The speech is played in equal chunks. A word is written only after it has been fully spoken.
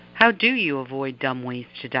How do you avoid dumb ways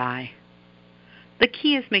to die? The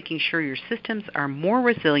key is making sure your systems are more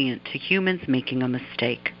resilient to humans making a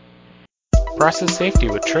mistake. Process Safety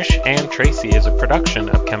with Trish and Tracy is a production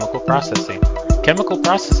of Chemical Processing. Chemical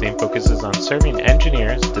Processing focuses on serving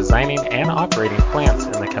engineers, designing, and operating plants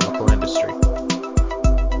in the chemical industry.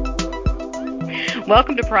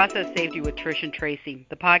 Welcome to Process Safety with Trish and Tracy,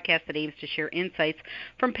 the podcast that aims to share insights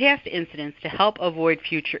from past incidents to help avoid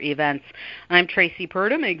future events. I'm Tracy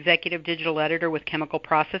Purdom, Executive Digital Editor with Chemical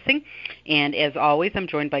Processing, and as always, I'm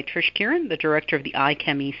joined by Trish Kieran, the Director of the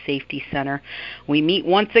iChemE Safety Center. We meet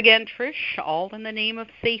once again, Trish, all in the name of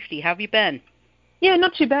safety. How have you been? Yeah,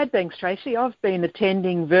 not too bad, thanks, Tracy. I've been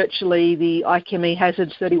attending virtually the iChemE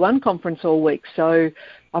Hazards 31 conference all week, so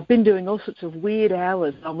I've been doing all sorts of weird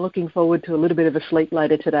hours. I'm looking forward to a little bit of a sleep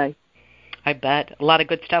later today. I bet. A lot of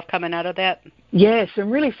good stuff coming out of that? Yeah,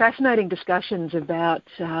 some really fascinating discussions about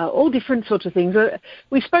all different sorts of things.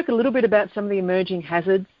 We spoke a little bit about some of the emerging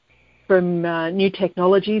hazards from new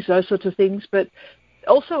technologies, those sorts of things, but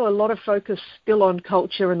also a lot of focus still on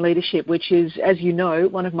culture and leadership, which is, as you know,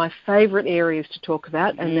 one of my favourite areas to talk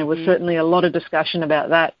about, and there was certainly a lot of discussion about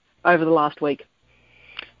that over the last week.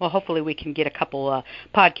 Well, hopefully we can get a couple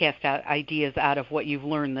podcast ideas out of what you've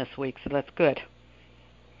learned this week, so that's good.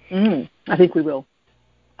 I think we will.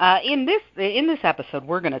 In this episode,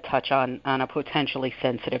 we're going to touch on a potentially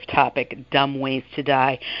sensitive topic, dumb ways to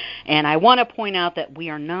die. And I want to point out that we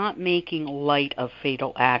are not making light of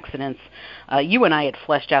fatal accidents. You and I had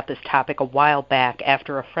fleshed out this topic a while back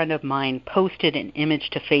after a friend of mine posted an image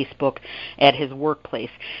to Facebook at his workplace.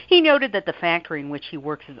 He noted that the factory in which he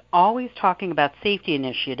works is always talking about safety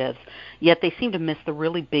initiatives, yet they seem to miss the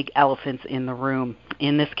really big elephants in the room.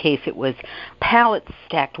 In this case, it was pallets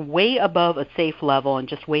stacked way above a safe level and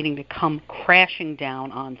just waiting to come crashing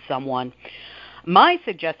down on someone. My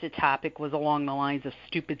suggested topic was along the lines of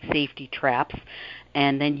stupid safety traps,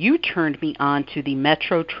 and then you turned me on to the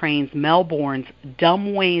Metro Trains Melbourne's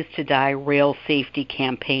Dumb Ways to Die Rail Safety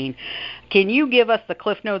campaign. Can you give us the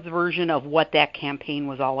Cliff Notes version of what that campaign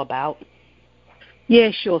was all about? Yeah,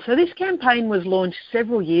 sure. So this campaign was launched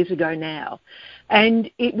several years ago now, and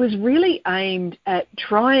it was really aimed at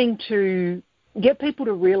trying to get people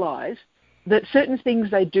to realise that certain things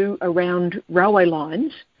they do around railway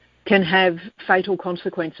lines can have fatal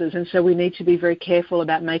consequences, and so we need to be very careful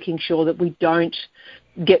about making sure that we don't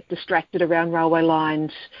get distracted around railway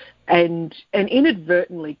lines and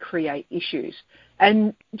inadvertently create issues.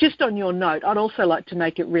 And just on your note, I'd also like to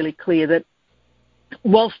make it really clear that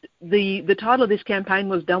whilst the title of this campaign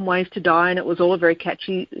was Dumb Ways to Die, and it was all a very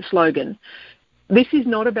catchy slogan, this is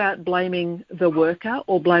not about blaming the worker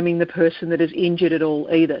or blaming the person that is injured at all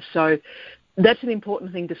either. So that's an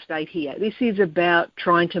important thing to state here. This is about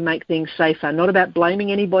trying to make things safer, not about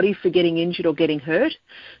blaming anybody for getting injured or getting hurt,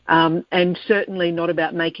 and certainly not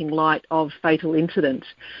about making light of fatal incidents.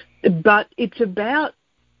 But it's about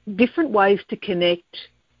different ways to connect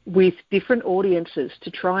with different audiences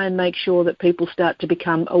to try and make sure that people start to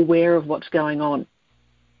become aware of what's going on.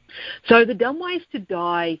 So the Dumb Ways to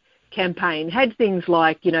Die campaign had things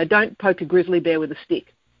like, don't poke a grizzly bear with a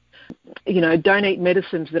stick. Don't eat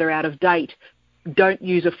medicines that are out of date. Don't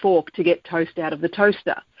use a fork to get toast out of the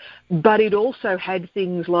toaster. But it also had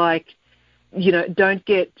things like,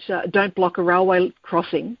 don't block a railway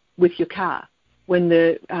crossing with your car when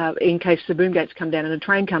in case the boom gates come down and a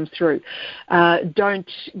train comes through. Don't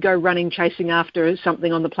go running chasing after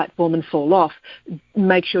something on the platform and fall off.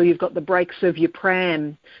 Make sure you've got the brakes of your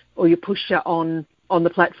pram or your pusher on the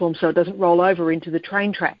platform so it doesn't roll over into the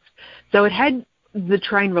train tracks. So it had the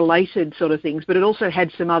train-related sort of things, but it also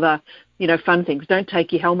had some other, fun things. Don't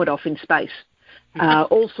take your helmet off in space.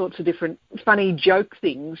 All sorts of different funny joke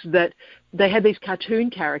things that they had these cartoon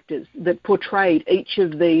characters that portrayed each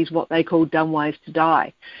of these, what they called dumb ways to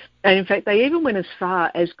die. And in fact, they even went as far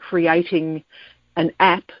as creating an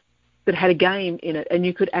app that had a game in it, and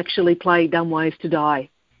you could actually play Dumb Ways to Die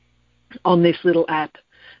on this little app.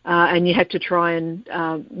 And you had to try and,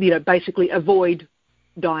 basically avoid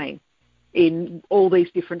dying in all these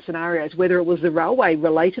different scenarios, whether it was the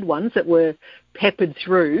railway-related ones that were peppered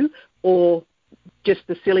through or just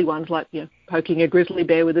the silly ones like, poking a grizzly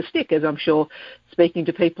bear with a stick, as I'm sure, speaking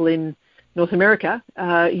to people in North America,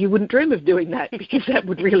 you wouldn't dream of doing that because that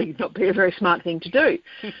would really not be a very smart thing to do.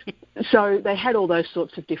 So they had all those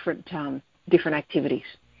sorts of different activities.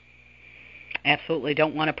 Absolutely,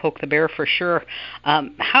 don't want to poke the bear for sure.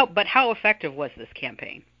 How effective was this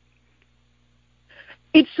campaign?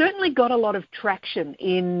 It certainly got a lot of traction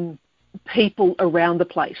in people around the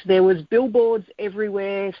place. There was billboards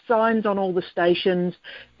everywhere, signs on all the stations.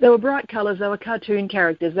 There were bright colours, there were cartoon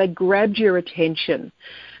characters. They grabbed your attention.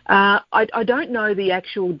 I don't know the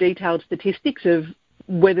actual detailed statistics of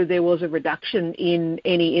whether there was a reduction in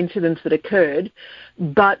any incidents that occurred,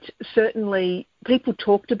 but certainly people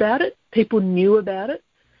talked about it, people knew about it.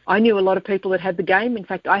 I knew a lot of people that had the game. In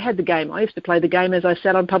fact, I had the game. I used to play the game as I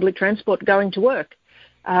sat on public transport going to work.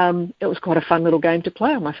 It was quite a fun little game to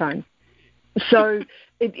play on my phone. So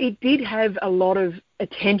it did have a lot of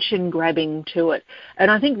attention grabbing to it.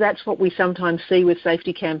 And I think that's what we sometimes see with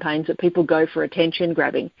safety campaigns, that people go for attention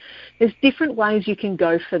grabbing. There's different ways you can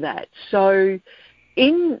go for that. So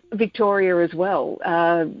in Victoria as well,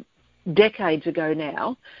 decades ago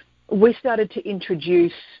now, we started to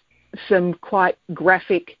introduce some quite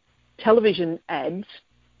graphic television ads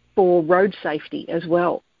for road safety as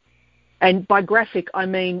well. And by graphic, I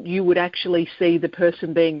mean you would actually see the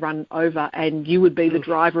person being run over and you would be the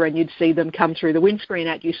driver and you'd see them come through the windscreen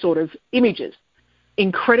at you, sort of images.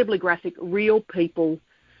 Incredibly graphic, real people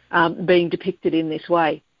being depicted in this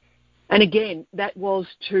way. And again, that was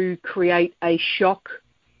to create a shock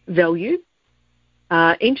value.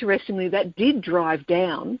 Interestingly, that did drive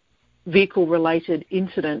down vehicle-related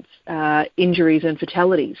incidents, injuries and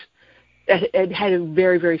fatalities. It had a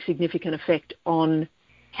very, very significant effect on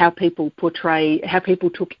how people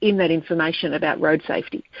took in that information about road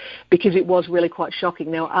safety, because it was really quite shocking.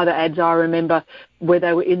 Now, other ads I remember where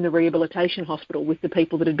they were in the rehabilitation hospital with the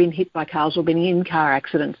people that had been hit by cars or been in car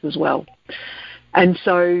accidents as well. And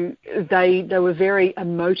so they were very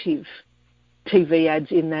emotive TV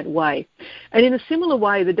ads in that way. And in a similar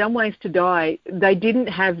way, the Dumb Ways to Die, they didn't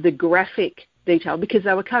have the graphic detail because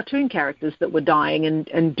they were cartoon characters that were dying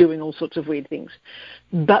and doing all sorts of weird things.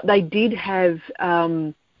 But they did have,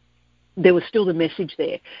 there was still the message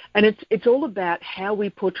there. And it's all about how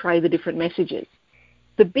we portray the different messages.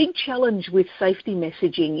 The big challenge with safety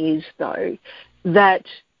messaging is, though, that,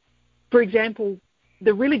 for example,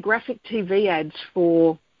 the really graphic TV ads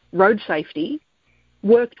for road safety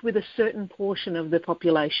worked with a certain portion of the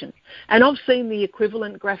population. And I've seen the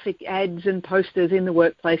equivalent graphic ads and posters in the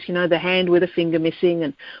workplace, you know, the hand with a finger missing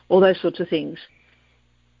and all those sorts of things.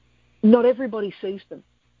 Not everybody sees them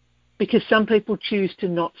because some people choose to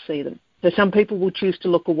not see them. So some people will choose to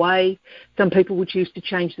look away. Some people will choose to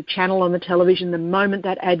change the channel on the television the moment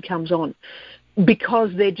that ad comes on because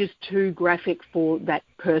they're just too graphic for that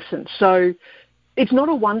person. So it's not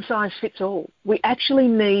a one-size-fits-all. We actually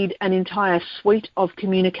need an entire suite of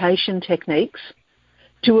communication techniques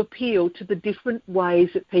to appeal to the different ways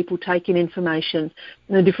that people take in information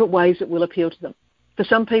and the different ways that will appeal to them. For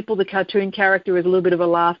some people, the cartoon character is a little bit of a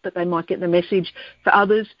laugh, but they might get the message. For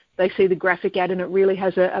others, they see the graphic ad and it really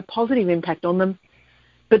has a positive impact on them.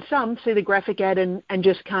 But some see the graphic ad and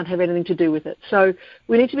just can't have anything to do with it. So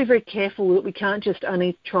we need to be very careful that we can't just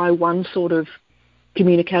only try one sort of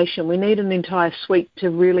communication. We need an entire suite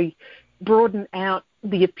to really broaden out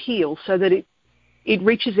the appeal so that it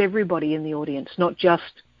reaches everybody in the audience, not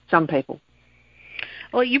just some people.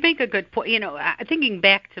 Well, you make a good point. You know, thinking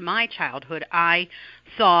back to my childhood, I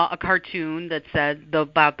saw a cartoon that said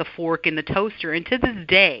about the fork in the toaster, and to this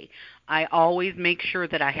day, I always make sure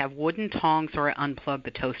that I have wooden tongs or I unplug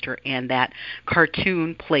the toaster, and that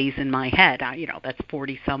cartoon plays in my head. That's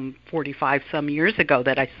 45 some years ago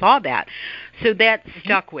that I saw that. So that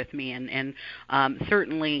stuck with me, and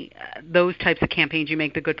certainly those types of campaigns, you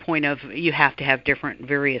make the good point of you have to have different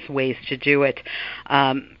various ways to do it.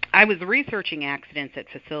 I was researching accidents at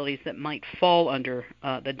facilities that might fall under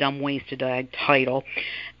the Dumb Ways to Die title,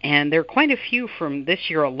 and there are quite a few from this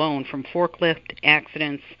year alone, from forklift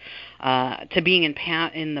accidents to being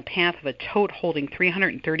in the path of a tote holding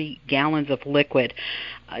 330 gallons of liquid.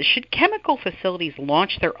 Should chemical facilities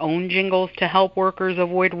launch their own jingles to help workers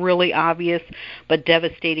avoid really obvious but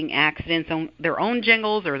devastating accidents, on their own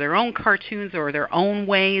jingles or their own cartoons or their own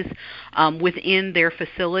ways within their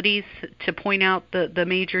facilities to point out the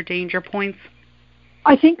major danger points?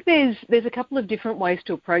 I think there's a couple of different ways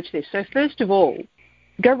to approach this. So first of all,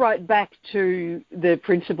 go right back to the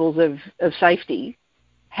principles of safety.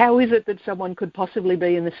 How is it that someone could possibly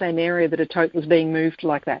be in the same area that a tote was being moved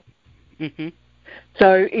like that? Mm-hmm.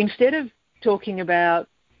 So instead of talking about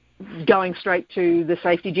going straight to the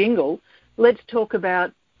safety jingle, let's talk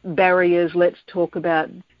about barriers, let's talk about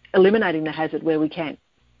eliminating the hazard where we can.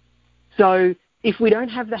 So if we don't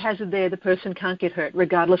have the hazard there, the person can't get hurt,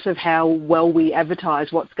 regardless of how well we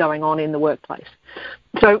advertise what's going on in the workplace.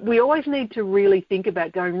 So we always need to really think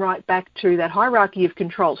about going right back to that hierarchy of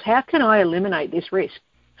controls. How can I eliminate this risk?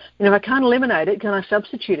 And if I can't eliminate it, can I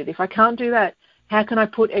substitute it? If I can't do that, how can I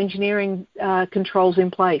put engineering controls in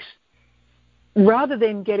place rather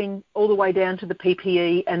than getting all the way down to the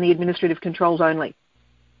PPE and the administrative controls only.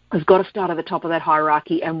 We've got to start at the top of that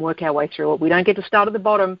hierarchy and work our way through it. We don't get to start at the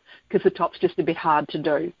bottom because the top's just a bit hard to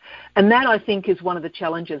do. And that, I think, is one of the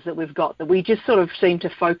challenges that we've got, that we just sort of seem to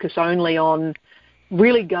focus only on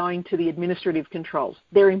really going to the administrative controls.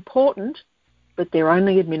 They're important, but they're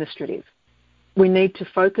only administrative. We need to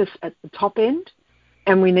focus at the top end,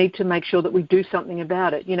 and we need to make sure that we do something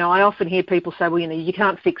about it. You know, I often hear people say, well, you know, you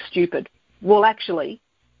can't fix stupid. Well, actually,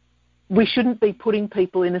 we shouldn't be putting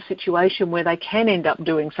people in a situation where they can end up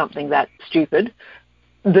doing something that stupid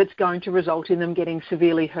that's going to result in them getting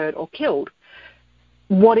severely hurt or killed.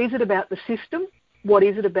 What is it about the system? What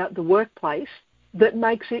is it about the workplace that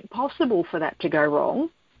makes it possible for that to go wrong?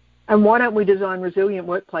 And why don't we design resilient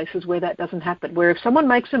workplaces where that doesn't happen? Where if someone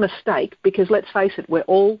makes a mistake, because let's face it, we're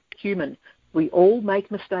all human. We all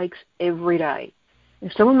make mistakes every day.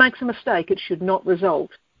 If someone makes a mistake, it should not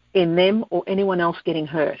result in them or anyone else getting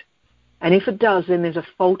hurt. And if it does, then there's a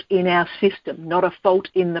fault in our system, not a fault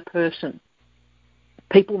in the person.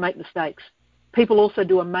 People make mistakes. People also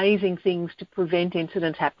do amazing things to prevent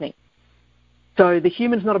incidents happening. So the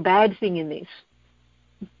human's not a bad thing in this.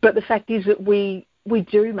 But the fact is that we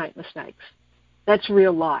do make mistakes. That's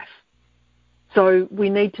real life. So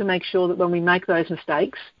we need to make sure that when we make those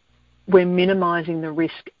mistakes, we're minimising the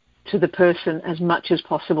risk to the person as much as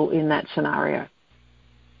possible in that scenario.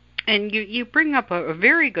 And you bring up a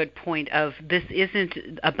very good point of this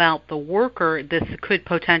isn't about the worker. This could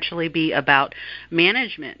potentially be about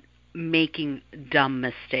management making dumb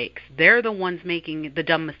mistakes. They're the ones making the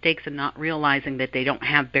dumb mistakes and not realizing that they don't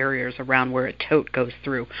have barriers around where a tote goes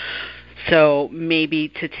through. So maybe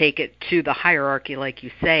to take it to the hierarchy, like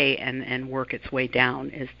you say, and work its way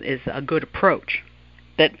down is a good approach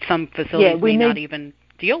that some facilities may not even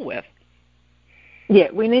deal with. Yeah,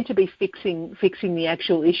 we need to be fixing the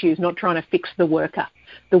actual issues, not trying to fix the worker.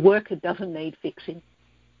 The worker doesn't need fixing.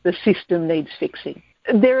 The system needs fixing.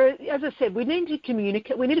 As I said, we need to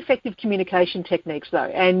communicate. We need effective communication techniques, though.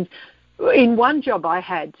 And in one job I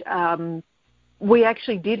had, we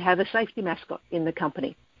actually did have a safety mascot in the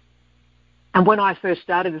company. And when I first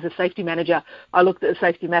started as a safety manager, I looked at the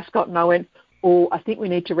safety mascot and I went, "Oh, I think we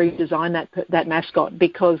need to redesign that mascot,"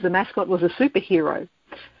 because the mascot was a superhero.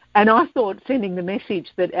 And I thought sending the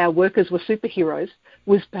message that our workers were superheroes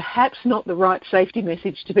was perhaps not the right safety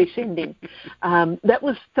message to be sending. That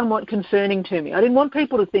was somewhat concerning to me. I didn't want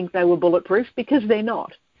people to think they were bulletproof because they're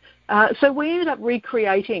not. So we ended up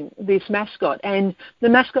recreating this mascot, and the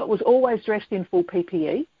mascot was always dressed in full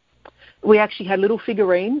PPE. We actually had little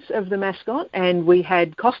figurines of the mascot, and we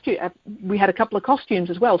had a couple of costumes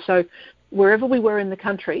as well. So wherever we were in the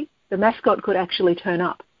country, the mascot could actually turn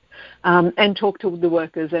up. And talk to the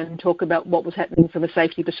workers and talk about what was happening from a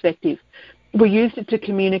safety perspective. We used it to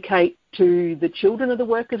communicate to the children of the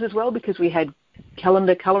workers as well, because we had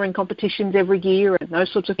calendar colouring competitions every year and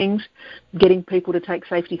those sorts of things, getting people to take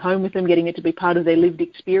safety home with them, getting it to be part of their lived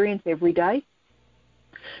experience every day.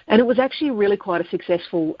 And it was actually really quite a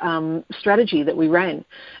successful strategy that we ran.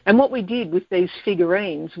 And what we did with these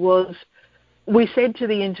figurines was we said to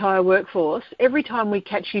the entire workforce, every time we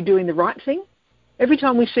catch you doing the right thing, every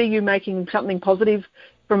time we see you making something positive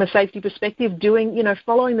from a safety perspective,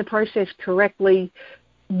 following the process correctly,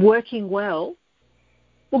 working well,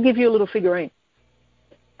 we'll give you a little figurine.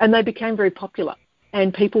 And they became very popular,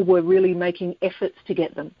 and people were really making efforts to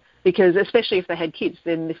get them, because especially if they had kids,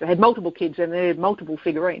 then if they had multiple kids, then they had multiple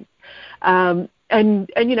figurines. And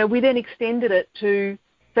we then extended it to,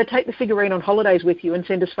 so take the figurine on holidays with you and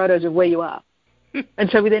send us photos of where you are. And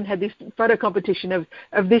so we then had this photo competition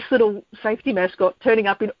of this little safety mascot turning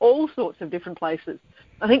up in all sorts of different places.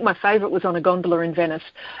 I think my favourite was on a gondola in Venice.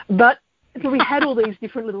 But so we had all these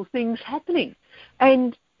different little things happening.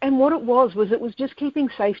 And what it was just keeping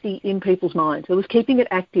safety in people's minds. It was keeping it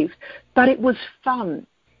active. But it was fun.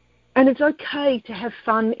 And it's okay to have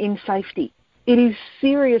fun in safety. It is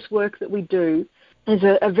serious work that we do. There's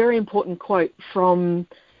a very important quote from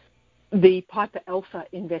the Piper Alpha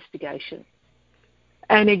investigation.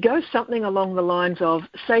 And it goes something along the lines of,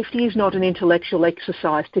 safety is not an intellectual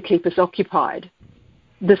exercise to keep us occupied.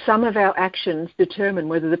 The sum of our actions determine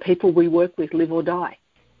whether the people we work with live or die.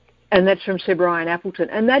 And that's from Sir Brian Appleton.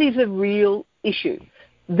 And that is a real issue.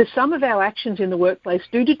 The sum of our actions in the workplace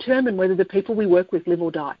do determine whether the people we work with live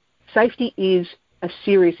or die. Safety is a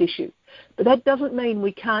serious issue. But that doesn't mean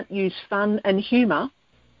we can't use fun and humour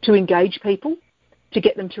to engage people, to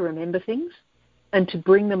get them to remember things, and to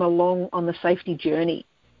bring them along on the safety journey.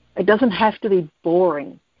 It doesn't have to be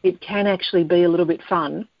boring. It can actually be a little bit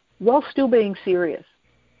fun while still being serious.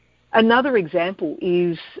 Another example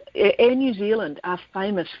is Air New Zealand are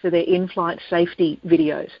famous for their in-flight safety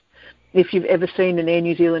videos. If you've ever seen an Air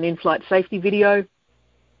New Zealand in-flight safety video,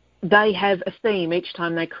 they have a theme each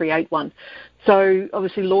time they create one. So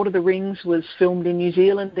obviously Lord of the Rings was filmed in New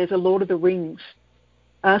Zealand. There's a Lord of the Rings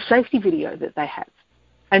safety video that they have.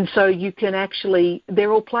 And so you can actually,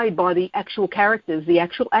 they're all played by the actual characters, the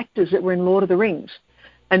actual actors that were in Lord of the Rings.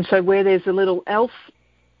 And so where there's a little elf,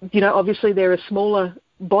 obviously they're a smaller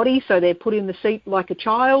body, so they're put in the seat like a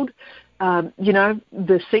child,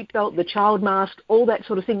 the seatbelt, the child mask, all that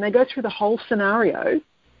sort of thing. They go through the whole scenario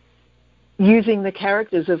using the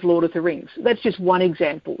characters of Lord of the Rings. That's just one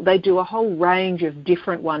example. They do a whole range of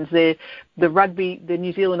different ones. The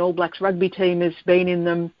New Zealand All Blacks rugby team has been in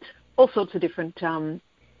them, all sorts of different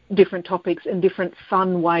topics and different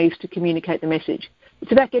fun ways to communicate the message.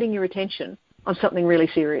 It's about getting your attention on something really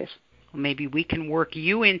serious. Maybe we can work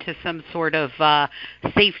you into some sort of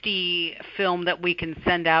safety film that we can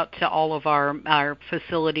send out to all of our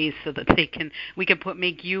facilities so that we can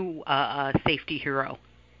make you a safety hero.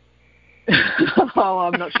 Oh,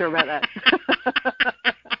 I'm not sure about that.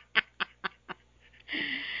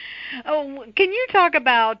 Oh, can you talk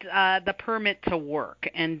about the permit to work,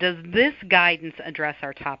 and does this guidance address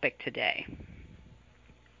our topic today?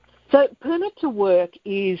 So permit to work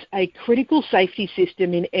is a critical safety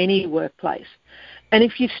system in any workplace. And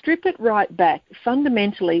if you strip it right back,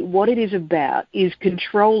 fundamentally what it is about is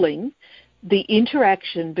controlling the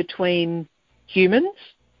interaction between humans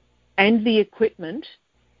and the equipment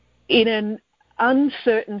in an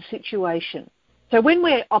uncertain situation. So when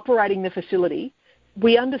we're operating the facility,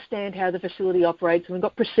 we understand how the facility operates and we've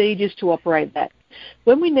got procedures to operate that.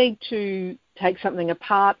 When we need to take something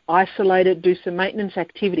apart, isolate it, do some maintenance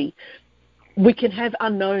activity, we can have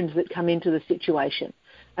unknowns that come into the situation.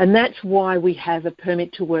 And that's why we have a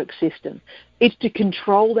permit to work system. It's to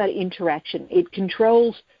control that interaction. It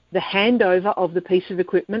controls the handover of the piece of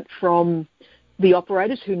equipment from the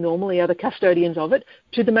operators, who normally are the custodians of it,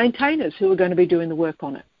 to the maintainers who are going to be doing the work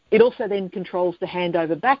on it. It also then controls the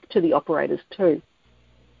handover back to the operators too.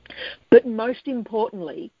 But most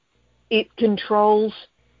importantly, it controls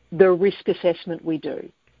the risk assessment we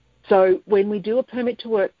do. So when we do a permit to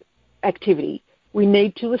work activity, we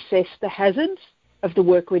need to assess the hazards of the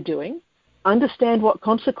work we're doing, understand what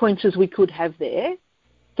consequences we could have there,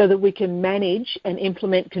 so that we can manage and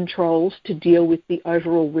implement controls to deal with the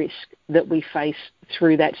overall risk that we face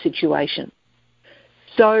through that situation.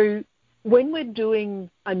 So when we're doing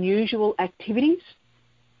unusual activities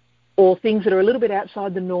or things that are a little bit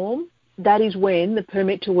outside the norm, that is when the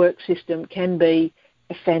permit to work system can be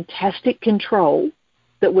a fantastic control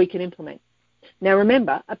that we can implement. Now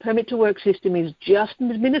remember, a permit to work system is just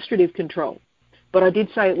an administrative control, but I did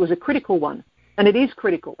say it was a critical one, and it is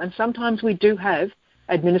critical, and sometimes we do have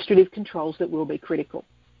administrative controls that will be critical.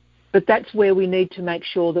 But that's where we need to make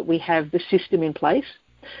sure that we have the system in place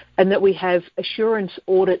and that we have assurance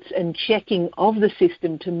audits and checking of the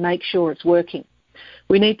system to make sure it's working.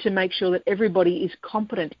 We need to make sure that everybody is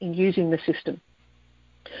competent in using the system.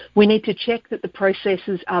 We need to check that the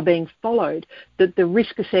processes are being followed, that the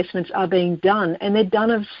risk assessments are being done, and they're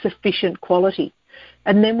done of sufficient quality.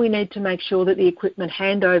 And then we need to make sure that the equipment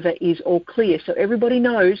handover is all clear, so everybody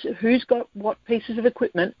knows who's got what pieces of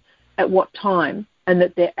equipment at what time and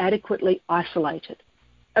that they're adequately isolated.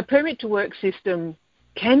 A permit to work system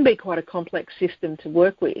can be quite a complex system to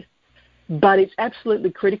work with, but it's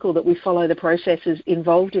absolutely critical that we follow the processes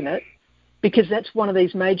involved in it, because that's one of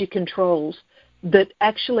these major controls that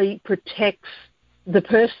actually protects the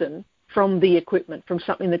person from the equipment, from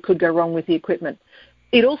something that could go wrong with the equipment.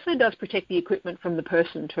 It also does protect the equipment from the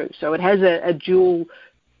person too, so it has a dual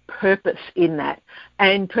purpose in that.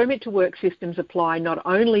 And permit to work systems apply not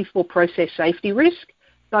only for process safety risk,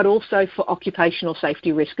 but also for occupational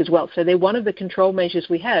safety risk as well. So they're one of the control measures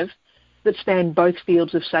we have that span both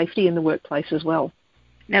fields of safety in the workplace as well.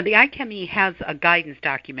 Now the IChemE has a guidance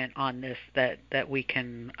document on this that we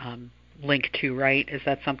can link to, right? Is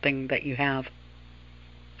that something that you have?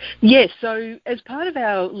 Yes, so as part of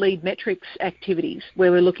our lead metrics activities,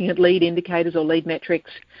 where we're looking at lead indicators or lead metrics,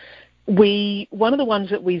 one of the ones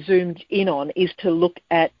that we zoomed in on is to look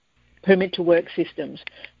at permit to work systems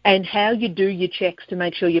and how you do your checks to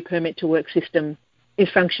make sure your permit to work system is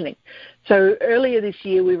functioning. So earlier this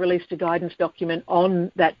year we released a guidance document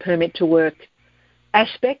on that permit to work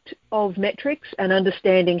aspect of metrics and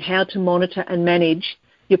understanding how to monitor and manage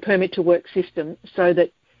your permit to work system so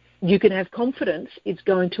that you can have confidence it's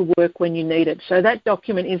going to work when you need it. So that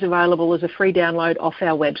document is available as a free download off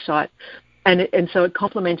our website, and so it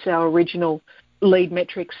complements our original lead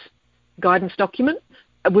metrics guidance document.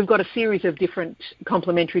 we've got a series of different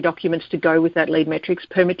complementary documents to go with that lead metrics.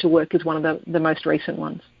 Permit to Work is one of the most recent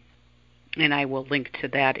ones. And I will link to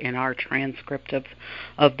that in our transcript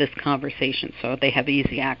of this conversation, so they have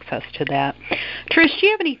easy access to that. Trish, do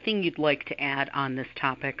you have anything you'd like to add on this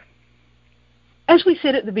topic? As we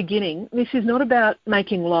said at the beginning, this is not about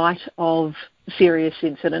making light of serious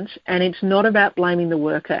incidents, and it's not about blaming the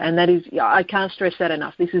worker. And that is, I can't stress that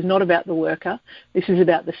enough. This is not about the worker. This is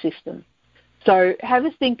about the system. So have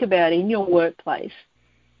a think about in your workplace,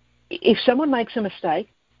 if someone makes a mistake,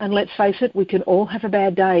 and let's face it, we can all have a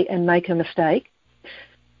bad day and make a mistake,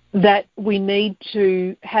 that we need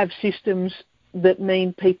to have systems that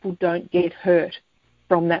mean people don't get hurt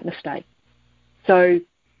from that mistake. So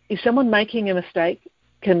if someone making a mistake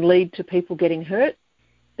can lead to people getting hurt,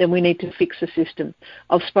 then we need to fix the system.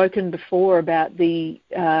 I've spoken before about the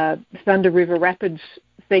Thunder River Rapids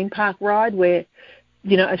theme park ride where,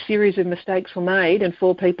 a series of mistakes were made and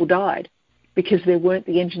 4 people died because there weren't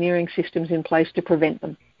the engineering systems in place to prevent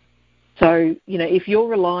them. So, if you're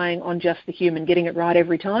relying on just the human getting it right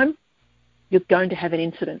every time, you're going to have an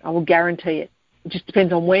incident. I will guarantee it. It just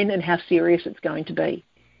depends on when and how serious it's going to be.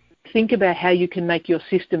 Think about how you can make your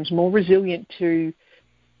systems more resilient to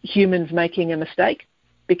humans making a mistake,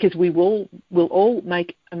 because we'll all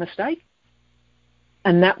make a mistake.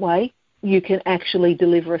 And that way you can actually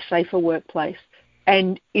deliver a safer workplace.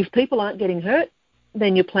 And if people aren't getting hurt,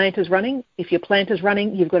 then your plant is running. If your plant is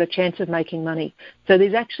running, you've got a chance of making money. So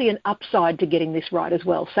there's actually an upside to getting this right as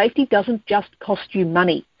well. Safety doesn't just cost you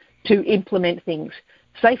money to implement things.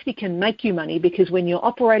 Safety can make you money because when you're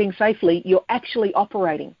operating safely, you're actually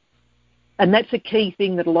operating. And that's a key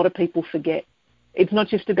thing that a lot of people forget. It's not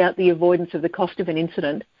just about the avoidance of the cost of an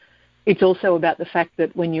incident. It's also about the fact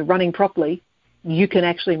that when you're running properly, you can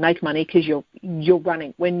actually make money because you're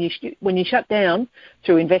running. When you shut down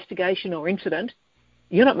through investigation or incident,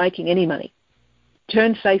 you're not making any money.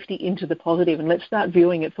 Turn safety into the positive and let's start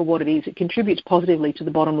viewing it for what it is. It contributes positively to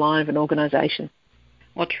the bottom line of an organisation.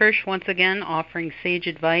 Well, Trish, once again, offering sage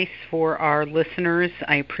advice for our listeners.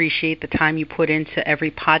 I appreciate the time you put into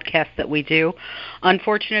every podcast that we do.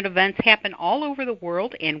 Unfortunate events happen all over the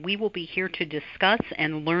world, and we will be here to discuss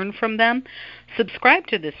and learn from them. Subscribe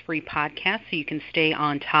to this free podcast so you can stay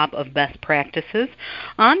on top of best practices.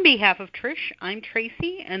 On behalf of Trish, I'm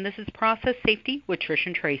Tracy, and this is Process Safety with Trish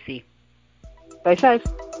and Tracy. Stay safe.